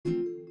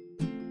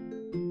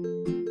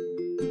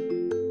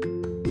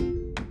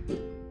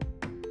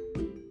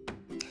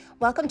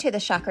Welcome to the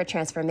Chakra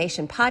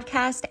Transformation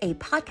Podcast, a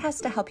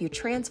podcast to help you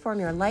transform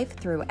your life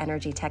through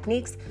energy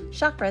techniques,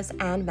 chakras,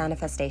 and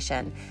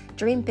manifestation.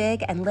 Dream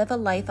big and live a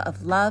life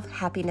of love,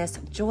 happiness,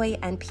 joy,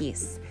 and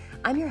peace.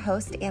 I'm your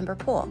host, Amber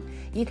Poole.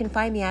 You can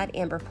find me at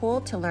Amber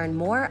Poole to learn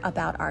more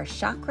about our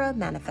Chakra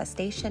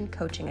Manifestation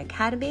Coaching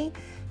Academy.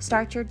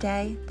 Start your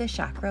day the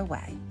chakra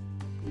way.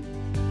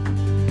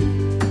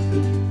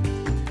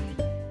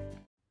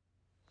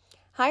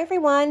 Hi,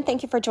 everyone.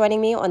 Thank you for joining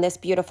me on this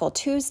beautiful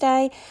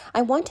Tuesday.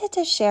 I wanted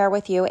to share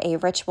with you a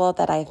ritual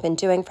that I've been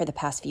doing for the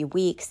past few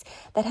weeks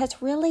that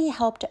has really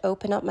helped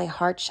open up my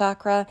heart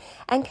chakra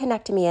and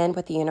connect me in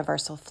with the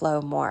universal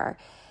flow more.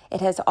 It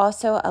has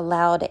also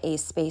allowed a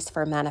space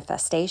for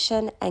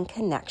manifestation and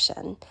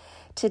connection.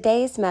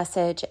 Today's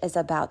message is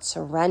about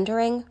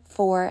surrendering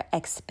for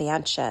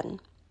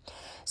expansion.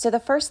 So the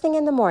first thing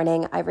in the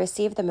morning, I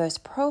receive the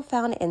most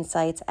profound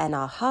insights and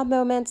aha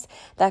moments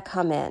that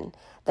come in.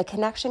 The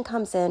connection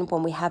comes in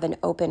when we have an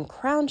open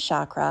crown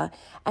chakra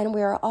and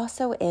we are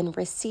also in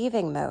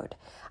receiving mode.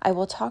 I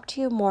will talk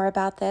to you more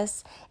about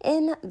this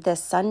in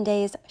this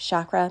Sunday's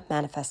Chakra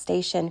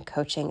Manifestation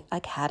Coaching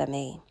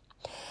Academy.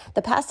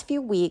 The past few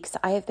weeks,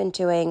 I have been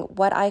doing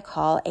what I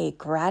call a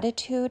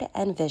gratitude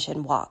and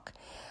vision walk.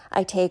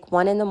 I take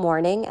one in the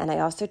morning and I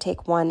also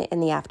take one in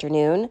the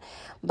afternoon,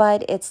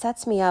 but it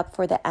sets me up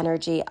for the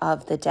energy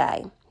of the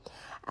day.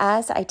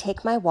 As I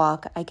take my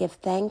walk, I give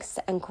thanks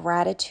and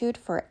gratitude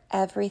for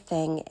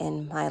everything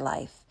in my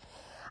life.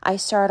 I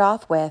start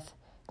off with,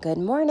 "Good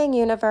morning,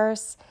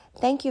 universe.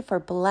 Thank you for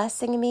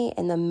blessing me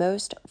in the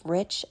most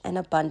rich and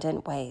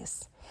abundant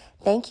ways.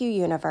 Thank you,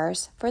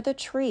 universe, for the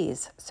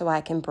trees so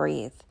I can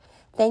breathe.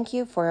 Thank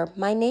you for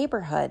my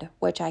neighborhood,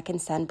 which I can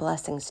send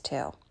blessings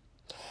to."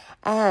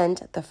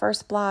 And the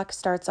first block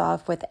starts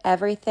off with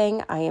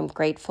everything I am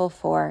grateful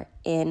for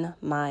in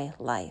my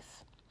life.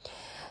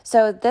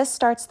 So this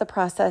starts the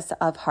process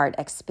of heart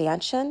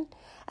expansion.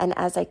 And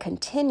as I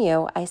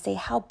continue, I say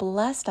how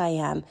blessed I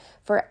am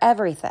for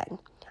everything.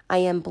 I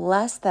am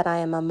blessed that I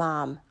am a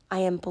mom. I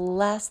am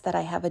blessed that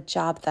I have a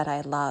job that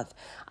I love.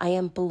 I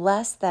am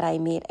blessed that I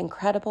meet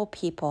incredible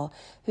people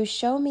who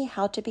show me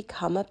how to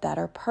become a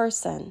better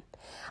person.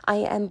 I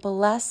am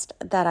blessed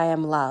that I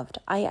am loved.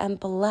 I am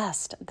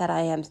blessed that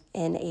I am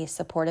in a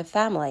supportive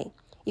family.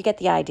 You get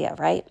the idea,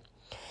 right?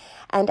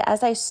 And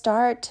as I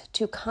start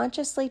to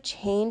consciously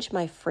change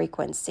my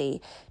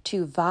frequency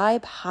to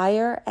vibe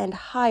higher and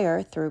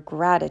higher through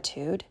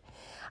gratitude,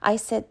 I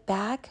sit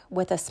back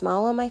with a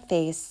smile on my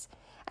face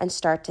and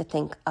start to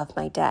think of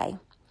my day.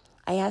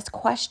 I ask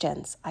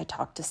questions. I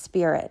talk to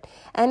spirit.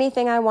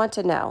 Anything I want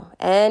to know,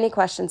 any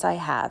questions I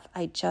have,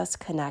 I just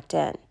connect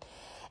in.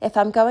 If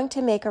I'm going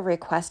to make a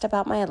request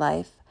about my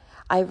life,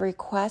 I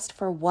request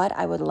for what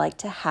I would like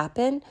to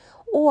happen,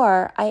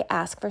 or I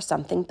ask for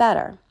something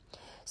better.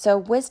 So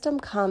wisdom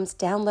comes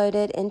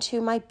downloaded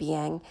into my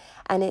being,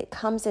 and it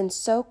comes in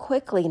so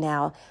quickly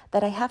now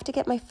that I have to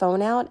get my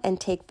phone out and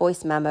take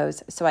voice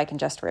memos so I can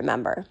just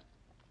remember.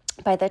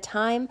 By the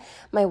time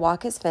my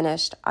walk is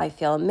finished, I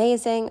feel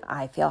amazing,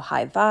 I feel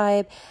high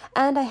vibe,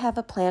 and I have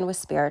a plan with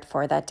spirit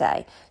for that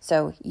day.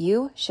 So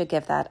you should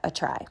give that a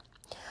try.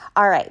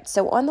 All right,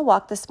 so on the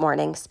walk this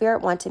morning,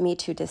 Spirit wanted me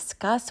to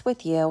discuss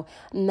with you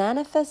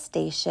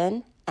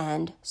manifestation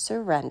and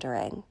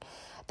surrendering.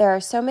 There are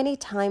so many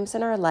times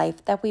in our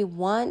life that we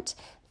want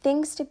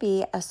things to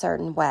be a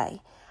certain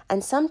way,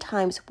 and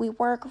sometimes we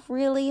work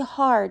really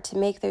hard to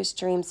make those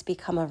dreams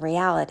become a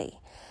reality.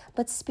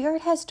 But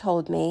Spirit has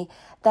told me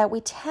that we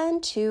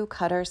tend to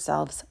cut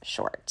ourselves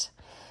short.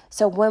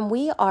 So when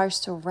we are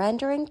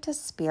surrendering to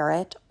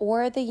Spirit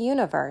or the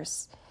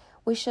universe,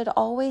 we should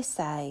always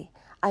say,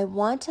 "I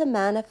want to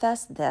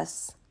manifest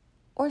this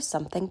or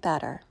something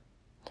better."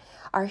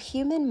 Our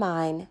human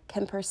mind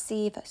can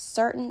perceive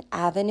certain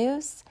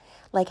avenues,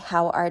 like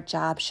how our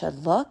job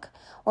should look,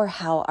 or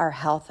how our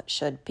health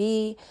should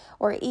be,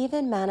 or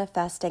even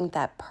manifesting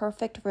that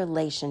perfect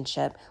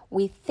relationship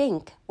we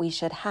think we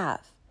should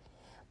have.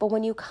 But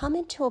when you come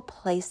into a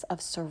place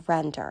of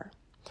surrender,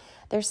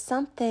 there's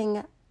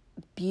something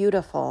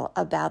beautiful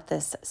about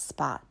this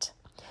spot.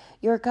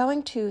 You're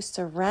going to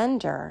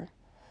surrender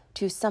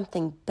to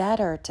something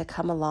better to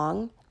come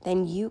along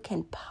than you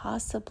can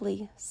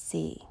possibly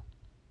see.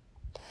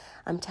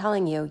 I'm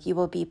telling you, you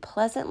will be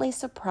pleasantly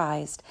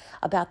surprised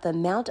about the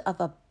amount of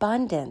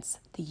abundance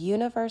the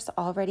universe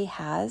already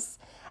has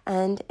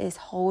and is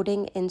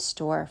holding in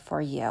store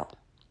for you.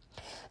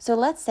 So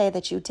let's say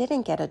that you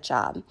didn't get a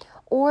job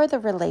or the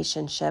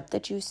relationship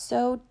that you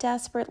so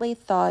desperately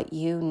thought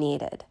you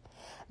needed.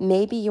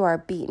 Maybe you are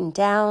beaten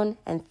down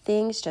and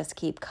things just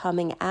keep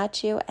coming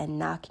at you and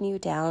knocking you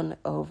down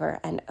over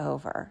and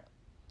over.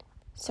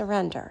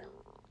 Surrender.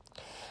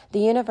 The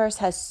universe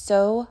has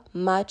so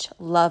much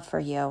love for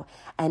you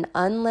and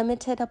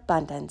unlimited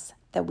abundance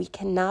that we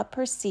cannot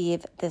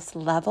perceive this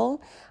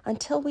level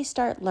until we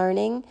start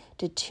learning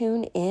to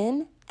tune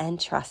in and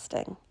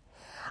trusting.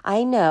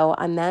 I know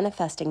I'm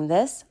manifesting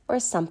this or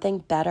something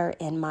better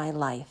in my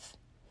life.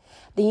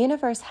 The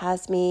universe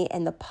has me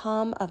in the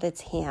palm of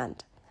its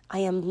hand. I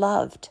am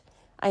loved.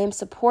 I am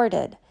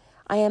supported.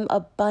 I am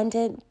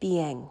abundant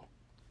being.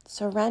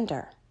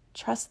 Surrender.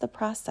 Trust the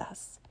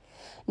process.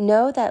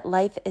 Know that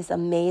life is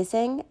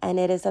amazing and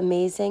it is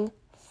amazing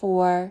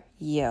for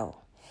you.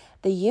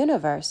 The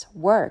universe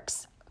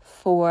works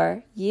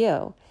for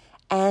you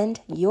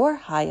and your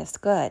highest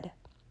good.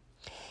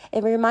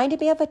 It reminded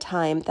me of a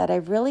time that I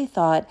really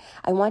thought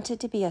I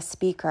wanted to be a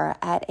speaker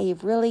at a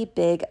really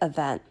big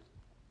event.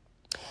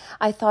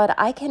 I thought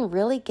I can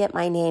really get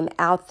my name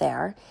out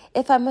there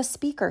if I'm a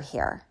speaker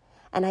here.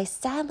 And I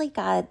sadly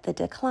got the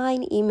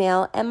decline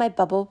email and my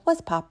bubble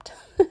was popped.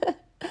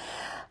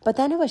 But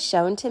then it was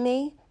shown to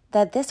me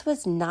that this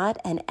was not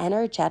an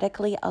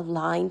energetically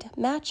aligned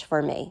match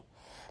for me.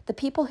 The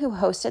people who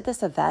hosted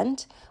this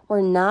event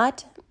were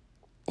not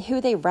who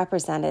they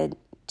represented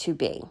to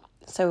be.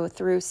 So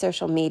through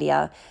social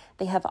media,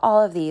 they have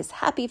all of these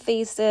happy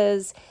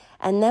faces.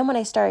 And then when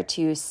I started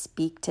to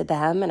speak to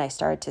them and I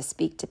started to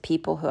speak to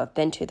people who have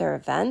been to their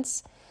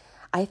events,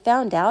 I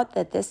found out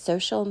that this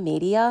social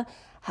media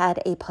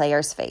had a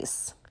player's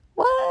face.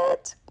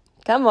 What?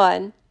 Come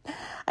on.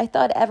 I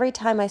thought every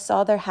time I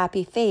saw their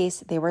happy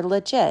face, they were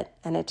legit.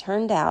 And it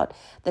turned out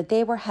that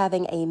they were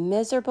having a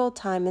miserable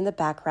time in the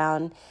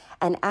background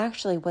and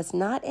actually was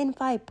not in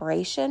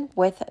vibration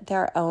with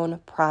their own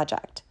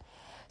project.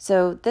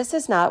 So this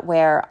is not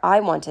where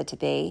I wanted to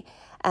be.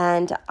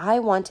 And I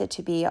wanted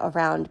to be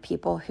around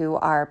people who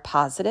are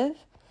positive.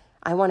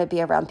 I want to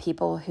be around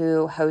people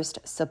who host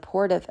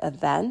supportive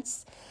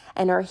events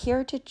and are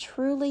here to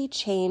truly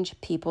change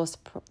people's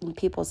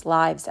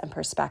lives and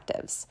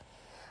perspectives.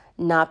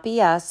 Not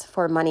BS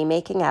for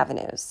money-making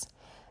avenues.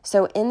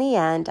 So in the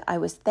end, I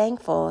was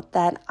thankful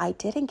that I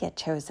didn't get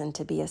chosen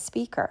to be a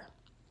speaker.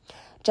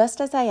 Just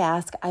as I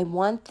asked, I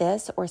want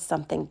this or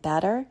something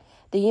better,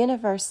 the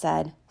universe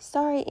said,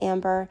 sorry,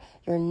 Amber,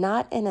 you're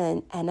not in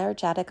an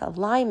energetic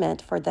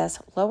alignment for this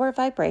lower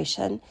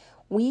vibration.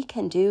 We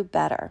can do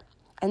better.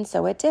 And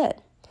so it did.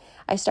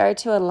 I started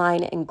to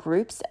align in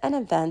groups and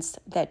events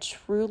that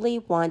truly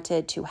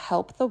wanted to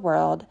help the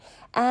world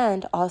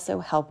and also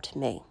helped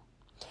me.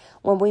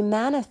 When we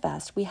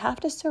manifest, we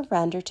have to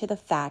surrender to the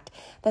fact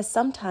that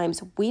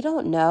sometimes we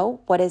don't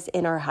know what is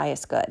in our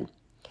highest good.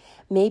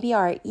 Maybe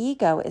our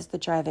ego is the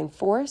driving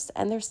force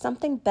and there's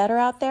something better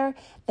out there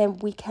than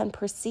we can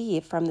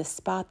perceive from the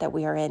spot that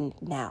we are in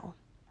now.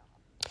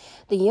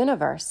 The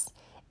universe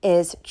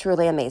is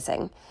truly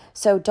amazing.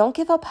 So don't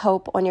give up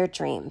hope on your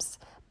dreams,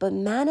 but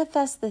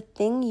manifest the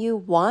thing you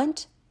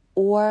want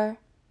or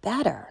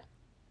better.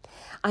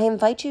 I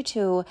invite you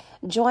to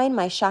join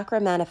my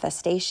Chakra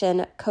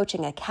Manifestation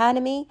Coaching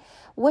Academy,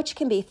 which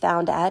can be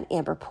found at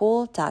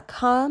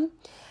amberpool.com.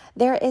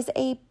 There is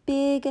a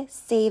big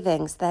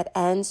savings that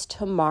ends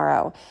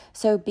tomorrow,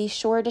 so be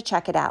sure to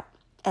check it out.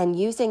 And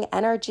using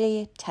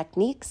energy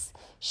techniques,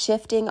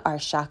 shifting our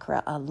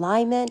chakra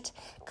alignment,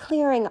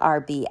 clearing our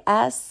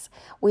BS,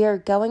 we are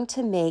going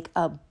to make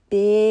a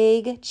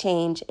big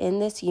change in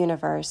this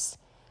universe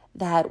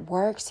that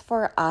works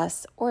for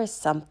us or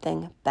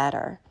something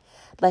better.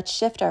 Let's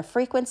shift our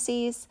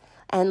frequencies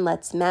and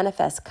let's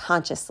manifest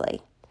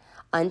consciously.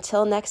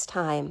 Until next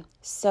time,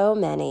 so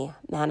many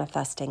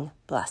manifesting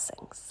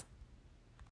blessings.